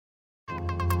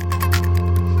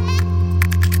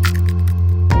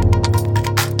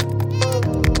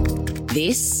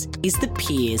This is the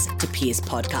Peers to Peers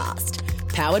podcast,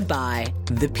 powered by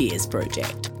the Peers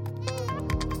Project.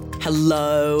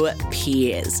 Hello,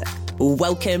 peers.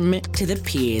 Welcome to the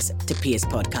Peers to Peers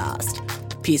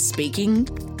podcast. Peers speaking,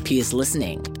 peers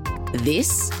listening.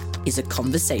 This is a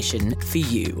conversation for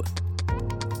you.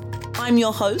 I'm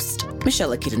your host,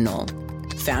 Michelle Kidinall,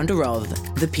 founder of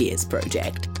the Peers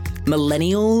Project,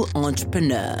 millennial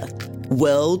entrepreneur,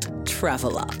 world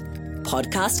traveller,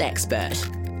 podcast expert,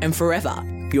 and forever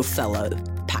your fellow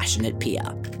passionate peer.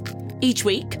 Each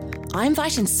week, I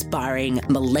invite inspiring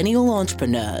millennial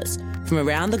entrepreneurs from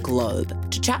around the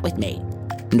globe to chat with me.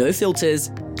 No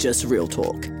filters, just real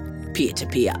talk, peer to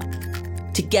peer.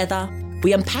 Together,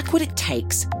 we unpack what it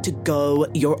takes to go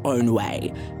your own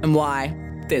way and why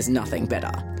there's nothing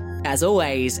better. As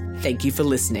always, thank you for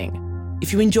listening.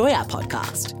 If you enjoy our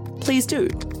podcast, please do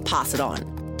pass it on.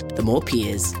 The more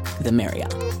peers, the merrier.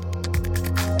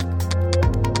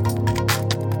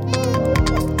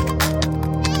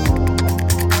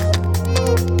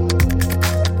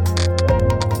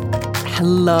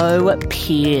 Hello,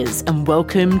 peers, and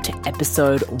welcome to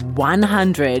episode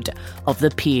 100 of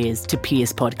the Peers to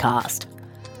Peers podcast.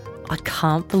 I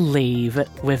can't believe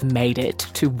we've made it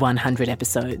to 100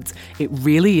 episodes. It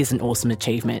really is an awesome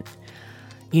achievement.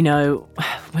 You know,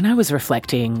 when I was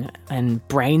reflecting and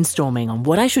brainstorming on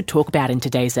what I should talk about in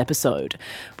today's episode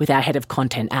with our head of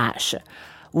content, Ash,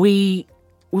 we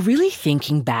were really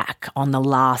thinking back on the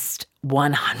last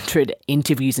 100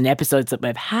 interviews and episodes that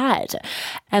we've had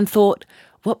and thought,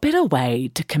 what better way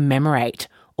to commemorate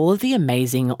all of the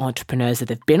amazing entrepreneurs that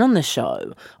have been on the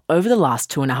show over the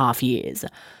last 2.5 years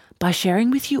by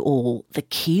sharing with you all the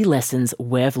key lessons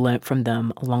we've learnt from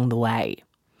them along the way.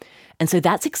 And so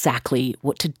that's exactly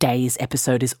what today's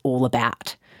episode is all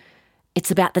about. It's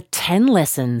about the 10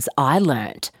 lessons I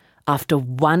learnt after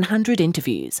 100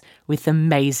 interviews with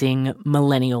amazing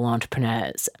millennial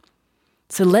entrepreneurs.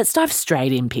 So let's dive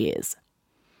straight in, peers.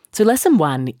 So lesson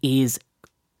 1 is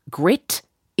grit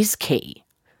is key.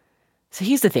 So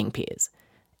here's the thing, peers.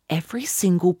 Every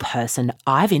single person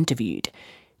I've interviewed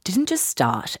didn't just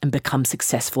start and become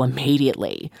successful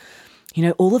immediately. You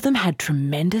know, all of them had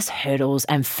tremendous hurdles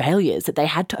and failures that they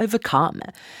had to overcome.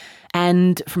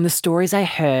 And from the stories I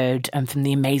heard and from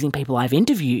the amazing people I've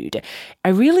interviewed, I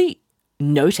really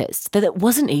noticed that it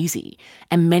wasn't easy,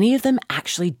 and many of them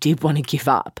actually did want to give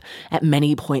up at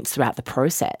many points throughout the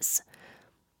process.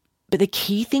 But the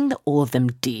key thing that all of them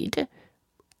did,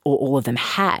 or all of them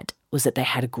had, was that they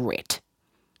had a grit,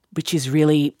 which is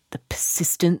really the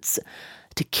persistence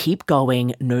to keep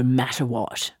going no matter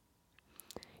what.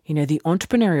 You know, the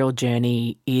entrepreneurial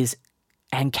journey is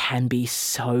and can be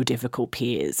so difficult,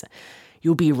 peers.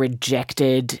 You'll be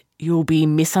rejected, you'll be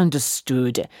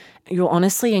misunderstood, you'll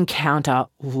honestly encounter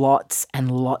lots and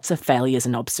lots of failures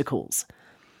and obstacles.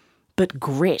 But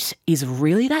grit is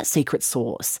really that secret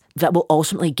sauce that will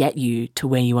ultimately get you to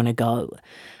where you want to go.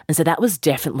 And so that was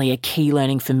definitely a key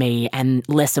learning for me and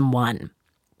lesson 1.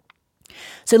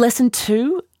 So lesson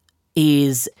 2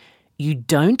 is you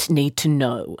don't need to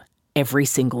know every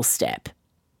single step.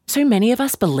 So many of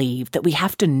us believe that we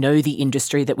have to know the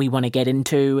industry that we want to get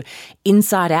into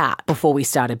inside out before we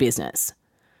start a business.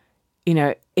 You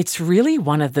know, it's really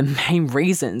one of the main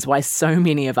reasons why so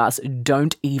many of us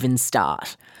don't even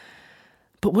start.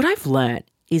 But what I've learned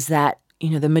is that, you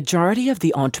know, the majority of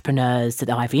the entrepreneurs that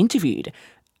I've interviewed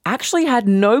actually had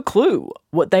no clue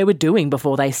what they were doing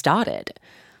before they started.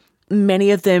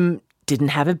 Many of them didn't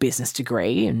have a business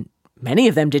degree, and many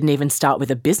of them didn't even start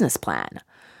with a business plan.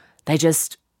 They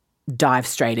just dive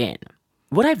straight in.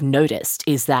 What I've noticed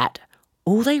is that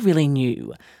all they really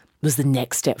knew was the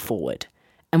next step forward.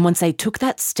 And once they took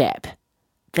that step,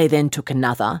 they then took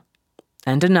another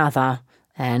and another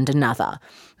and another,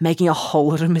 making a whole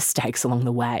lot of mistakes along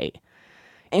the way.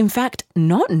 In fact,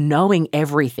 not knowing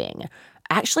everything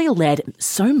actually led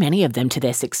so many of them to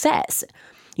their success.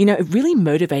 You know, it really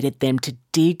motivated them to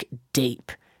dig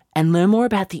deep and learn more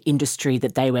about the industry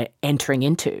that they were entering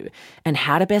into and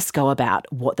how to best go about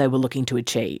what they were looking to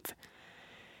achieve.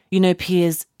 You know,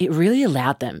 peers, it really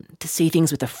allowed them to see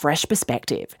things with a fresh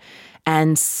perspective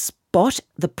and spot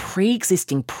the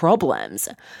pre-existing problems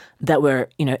that were,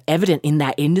 you know, evident in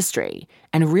that industry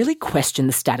and really question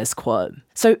the status quo.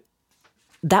 So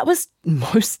that was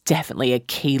most definitely a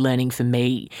key learning for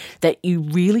me, that you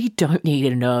really don't need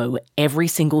to know every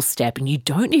single step and you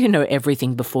don't need to know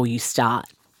everything before you start.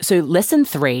 So lesson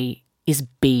 3 is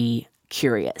be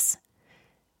curious.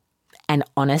 And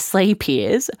honestly,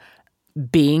 peers,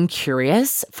 being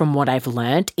curious, from what I've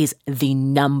learned, is the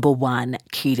number 1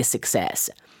 key to success.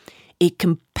 It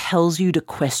compels you to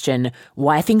question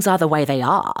why things are the way they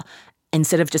are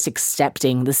instead of just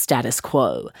accepting the status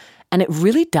quo. And it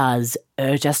really does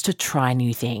urge us to try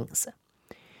new things.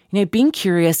 Being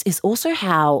curious is also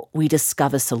how we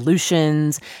discover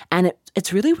solutions, and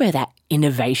it's really where that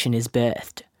innovation is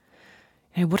birthed.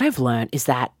 What I've learned is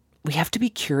that we have to be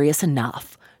curious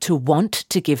enough to want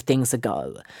to give things a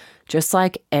go, just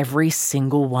like every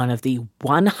single one of the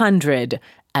 100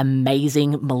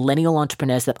 amazing millennial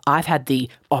entrepreneurs that I've had the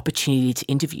opportunity to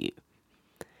interview.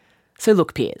 So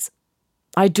look, peers,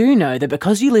 I do know that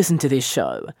because you listen to this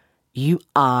show, you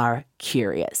are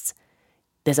curious.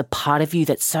 There's a part of you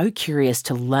that's so curious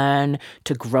to learn,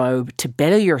 to grow, to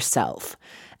better yourself.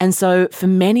 And so for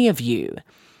many of you,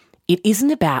 it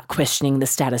isn't about questioning the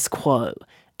status quo.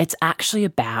 It's actually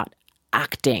about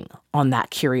acting on that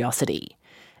curiosity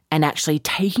and actually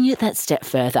taking it that step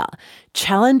further,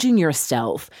 challenging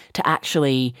yourself to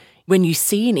actually, when you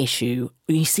see an issue,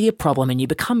 when you see a problem and you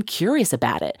become curious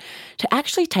about it, to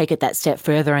actually take it that step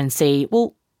further and see,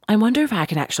 well, I wonder if I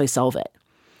can actually solve it.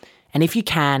 And if you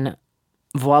can,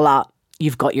 voila,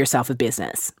 you've got yourself a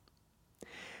business.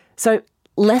 So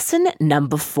lesson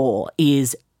number 4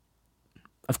 is,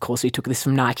 of course, we took this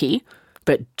from Nike,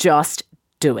 but just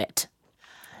do it.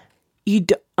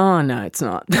 Oh, no, it's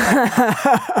not.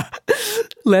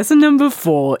 Lesson number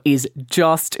 4 is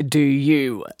just do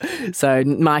you. So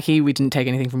Nike, we didn't take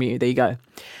anything from you. There you go.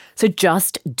 So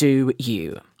just do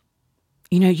you.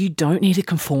 You don't need to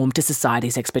conform to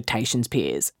society's expectations,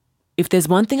 peers. If there's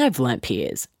one thing I've learnt,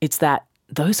 peers, it's that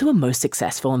those who are most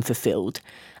successful and fulfilled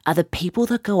are the people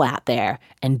that go out there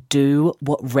and do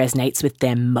what resonates with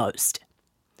them most.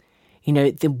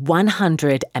 The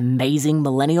 100 amazing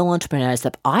millennial entrepreneurs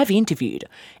that I've interviewed,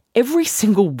 every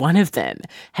single one of them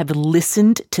have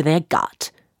listened to their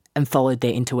gut and followed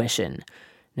their intuition,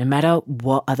 no matter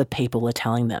what other people are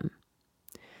telling them.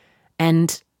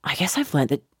 And I guess I've learned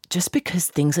that just because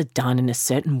things are done in a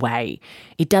certain way,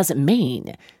 it doesn't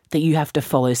mean that you have to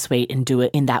follow suit and do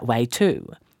it in that way too.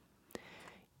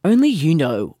 Only you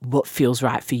know what feels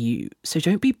right for you, so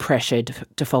don't be pressured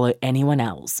to follow anyone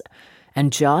else,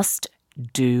 and just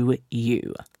do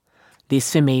you.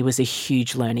 This for me was a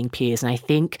huge learning, peers, and I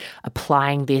think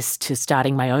applying this to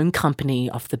starting my own company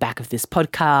off the back of this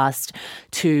podcast,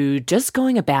 to just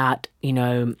going about,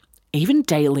 even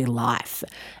daily life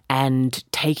and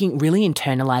really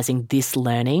internalizing this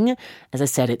learning, as I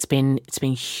said, it's been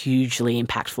hugely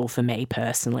impactful for me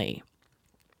personally.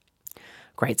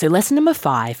 Great. So lesson number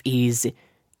 5 is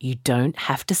you don't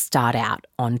have to start out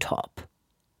on top.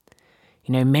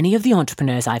 Many of the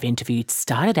entrepreneurs I've interviewed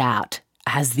started out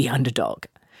as the underdog.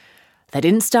 They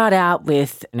didn't start out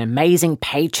with an amazing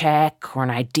paycheck or an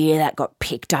idea that got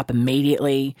picked up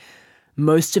immediately.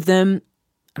 Most of them,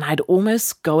 and I'd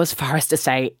almost go as far as to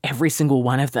say every single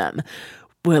one of them,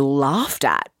 were laughed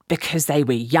at because they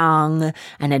were young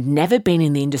and had never been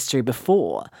in the industry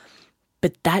before.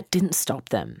 But that didn't stop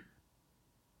them.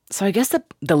 So I guess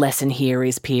the lesson here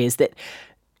is, peers, that,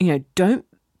 don't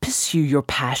pursue your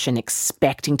passion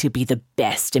expecting to be the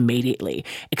best immediately,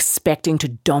 expecting to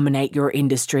dominate your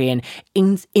industry and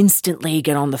instantly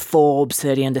get on the Forbes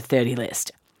 30 under 30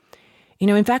 list.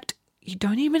 In fact, you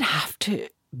don't even have to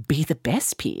be the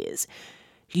best, peers.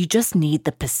 You just need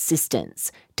the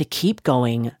persistence to keep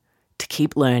going, to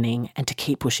keep learning, and to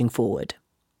keep pushing forward.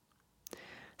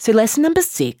 So lesson number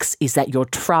 6 is that your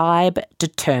tribe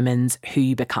determines who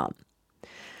you become.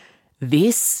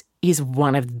 This is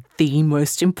one of the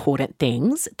most important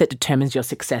things that determines your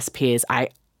success, peers.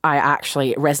 It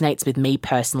resonates with me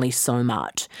personally so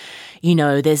much.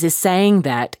 There's this saying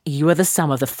that you are the sum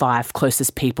of the 5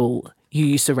 closest people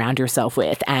you surround yourself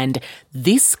with, and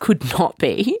this could not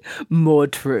be more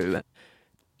true.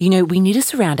 We need to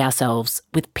surround ourselves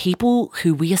with people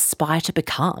who we aspire to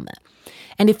become.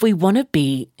 And if we want to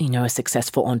be, a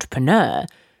successful entrepreneur,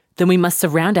 then we must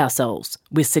surround ourselves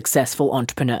with successful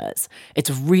entrepreneurs. It's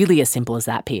really as simple as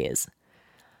that, peers.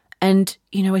 And,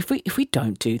 if we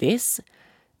don't do this,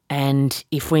 and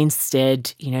if we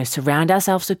instead, surround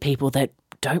ourselves with people that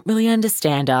don't really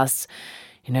understand us,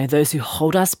 those who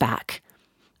hold us back,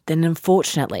 then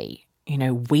unfortunately,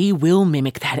 we will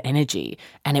mimic that energy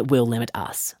and it will limit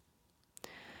us.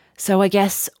 So I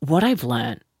guess what I've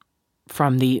learned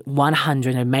from the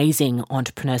 100 amazing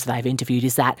entrepreneurs that I've interviewed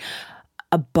is that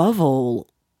above all,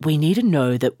 we need to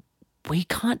know that we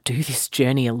can't do this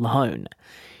journey alone.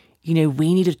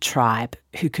 We need a tribe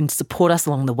who can support us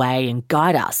along the way and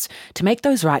guide us to make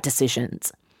those right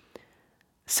decisions.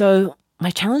 So my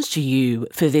challenge to you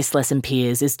for this lesson,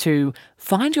 peers, is to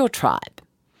find your tribe,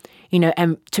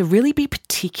 and to really be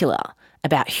particular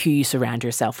about who you surround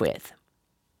yourself with.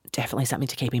 Definitely something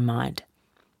to keep in mind.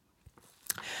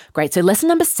 Great. So lesson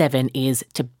number 7 is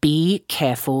to be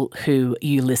careful who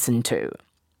you listen to.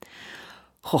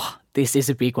 Oh, this is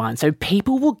a big one. So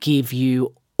people will give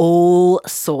you all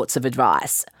sorts of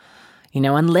advice.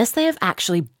 Unless they have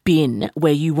actually been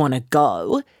where you want to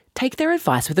go, take their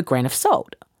advice with a grain of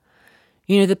salt.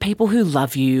 The people who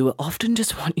love you often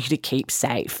just want you to keep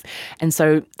safe. And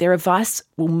so their advice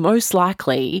will most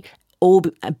likely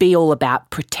be all about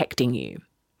protecting you.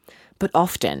 But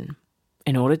often,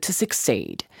 in order to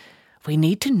succeed, we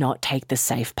need to not take the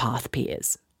safe path,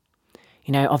 peers.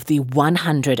 Of the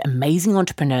 100 amazing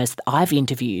entrepreneurs that I've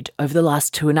interviewed over the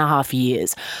last 2.5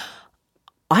 years,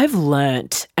 I've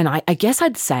learnt, and I guess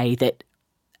I'd say that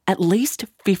at least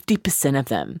 50% of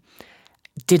them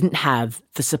didn't have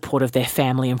the support of their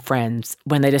family and friends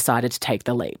when they decided to take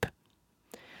the leap.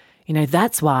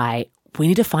 That's why we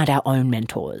need to find our own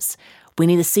mentors. We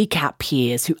need to seek out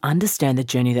peers who understand the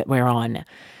journey that we're on.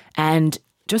 And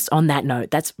just on that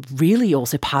note, that's really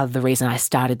also part of the reason I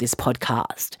started this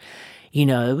podcast.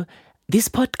 This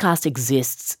podcast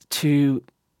exists to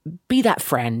be that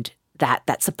friend,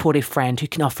 that supportive friend who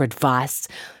can offer advice,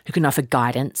 who can offer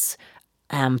guidance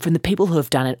from the people who have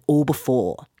done it all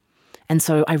before. And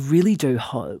so I really do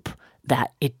hope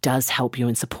that it does help you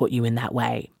and support you in that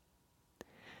way.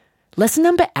 Lesson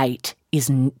number 8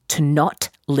 is to not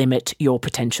limit your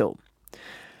potential.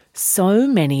 So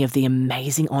many of the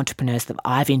amazing entrepreneurs that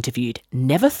I've interviewed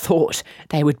never thought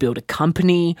they would build a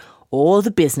company or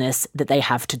the business that they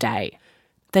have today.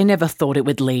 They never thought it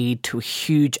would lead to a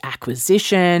huge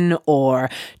acquisition or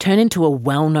turn into a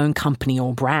well-known company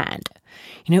or brand.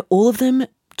 All of them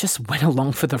just went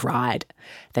along for the ride.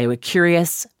 They were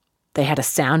curious, they had a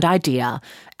sound idea,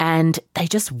 and they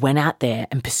just went out there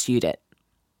and pursued it.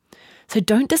 So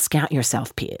don't discount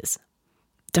yourself, peers.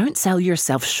 Don't sell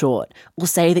yourself short or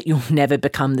say that you'll never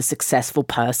become the successful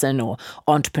person or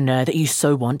entrepreneur that you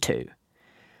so want to.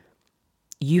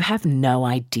 You have no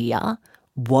idea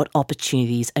what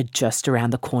opportunities are just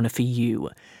around the corner for you.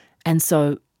 And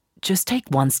so just take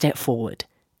one step forward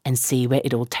and see where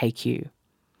it'll take you.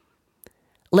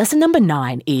 Lesson number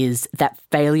 9 is that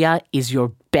failure is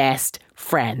your best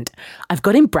friend. I've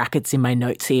got in brackets in my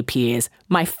notes here, peers,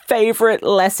 my favourite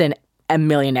lesson, a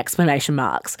million exclamation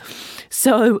marks.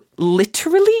 So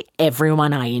literally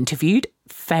everyone I interviewed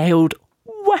failed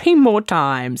way more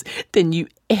times than you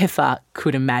ever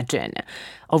could imagine.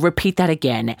 I'll repeat that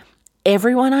again.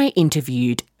 Everyone I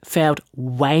interviewed failed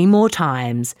way more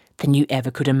times than you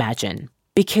ever could imagine.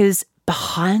 Because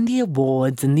behind the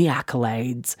awards and the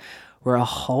accolades were a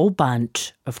whole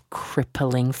bunch of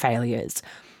crippling failures.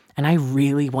 And I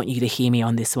really want you to hear me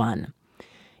on this one.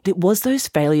 It was those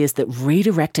failures that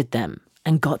redirected them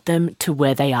and got them to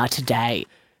where they are today.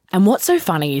 And what's so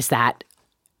funny is that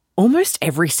almost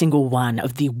every single one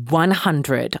of the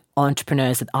 100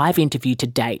 entrepreneurs that I've interviewed to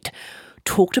date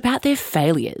talked about their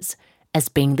failures as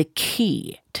being the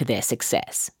key to their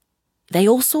success. They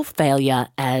all saw failure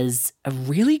as a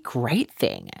really great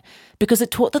thing because it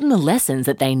taught them the lessons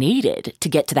that they needed to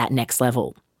get to that next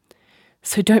level.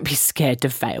 So don't be scared to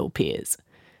fail, peers.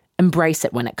 Embrace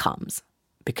it when it comes,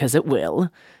 because it will,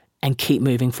 and keep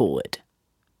moving forward.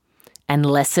 And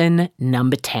lesson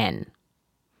number 10,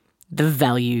 the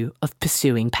value of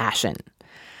pursuing passion.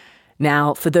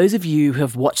 Now, for those of you who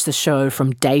have watched the show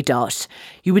from day dot,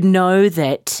 you would know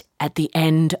that at the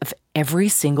end of every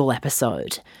single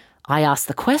episode, I ask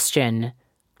the question,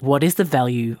 what is the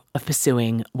value of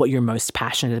pursuing what you're most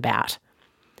passionate about?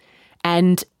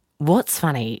 And what's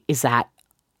funny is that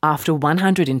after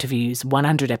 100 interviews,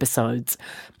 100 episodes,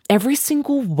 every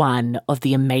single one of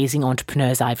the amazing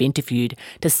entrepreneurs I've interviewed,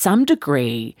 to some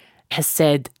degree, has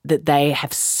said that they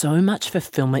have so much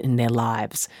fulfillment in their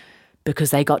lives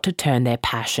because they got to turn their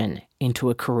passion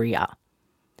into a career.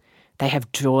 They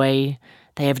have joy,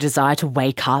 they have desire to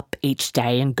wake up each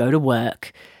day and go to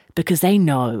work because they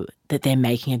know that they're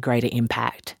making a greater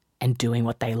impact and doing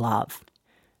what they love.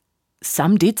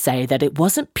 Some did say that it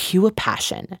wasn't pure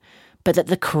passion, but that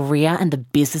the career and the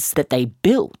business that they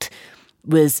built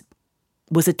was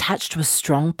attached to a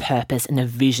strong purpose and a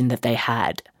vision that they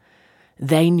had.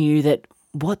 They knew that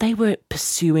what they were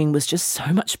pursuing was just so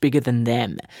much bigger than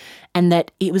them, and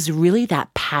that it was really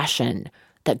that passion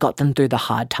that got them through the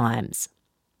hard times.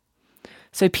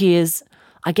 So peers,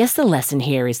 I guess the lesson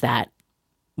here is that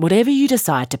whatever you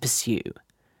decide to pursue,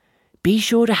 be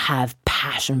sure to have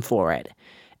passion for it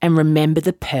and remember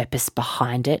the purpose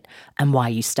behind it and why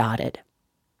you started.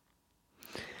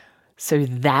 So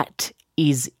that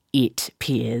is it,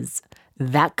 peers.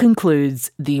 That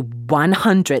concludes the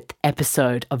 100th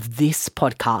episode of this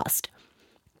podcast.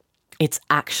 It's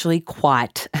actually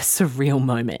quite a surreal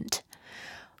moment.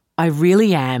 I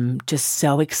really am just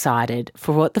so excited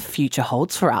for what the future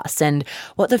holds for us and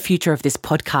what the future of this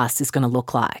podcast is going to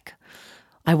look like.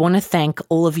 I want to thank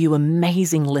all of you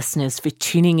amazing listeners for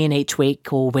tuning in each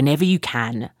week or whenever you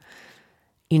can.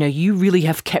 You know, you really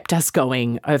have kept us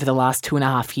going over the last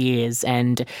 2.5 years,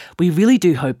 and we really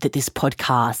do hope that this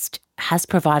podcast has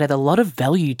provided a lot of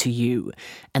value to you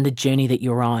and the journey that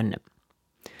you're on.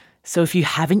 So if you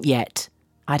haven't yet,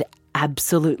 I'd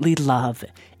absolutely love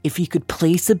if you could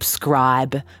please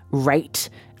subscribe, rate,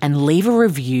 and leave a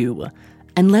review,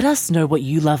 and let us know what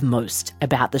you love most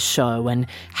about the show and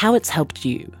how it's helped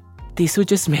you. This would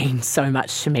just mean so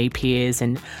much to me, peers,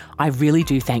 and I really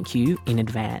do thank you in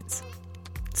advance.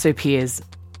 So peers,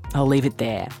 I'll leave it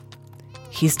there.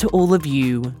 Here's to all of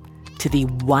you, to the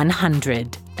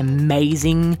 100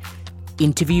 amazing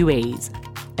interviewees,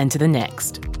 and to the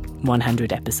next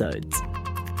 100 episodes.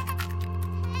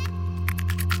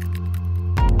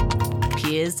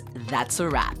 Peers, that's a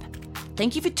wrap.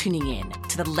 Thank you for tuning in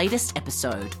to the latest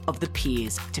episode of the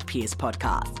Peers to Peers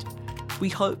podcast. We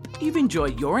hope you've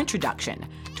enjoyed your introduction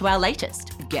to our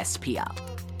latest guest peer,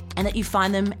 and that you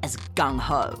find them as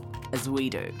gung-ho as we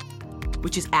do,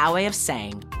 which is our way of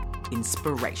saying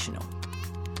inspirational.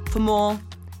 For more,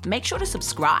 make sure to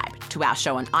subscribe to our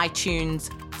show on iTunes,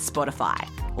 Spotify,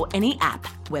 or any app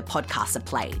where podcasts are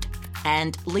played,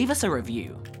 and leave us a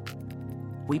review.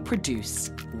 We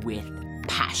produce with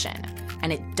passion,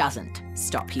 and it doesn't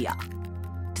stop here.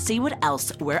 To see what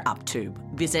else we're up to,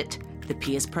 visit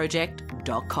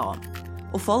thepeersproject.com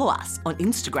or follow us on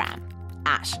Instagram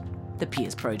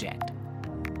 @thepeersproject.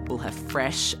 We'll have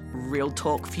fresh, real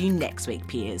talk for you next week,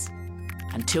 peers.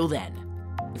 Until then,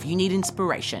 if you need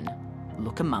inspiration,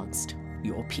 look amongst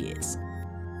your peers.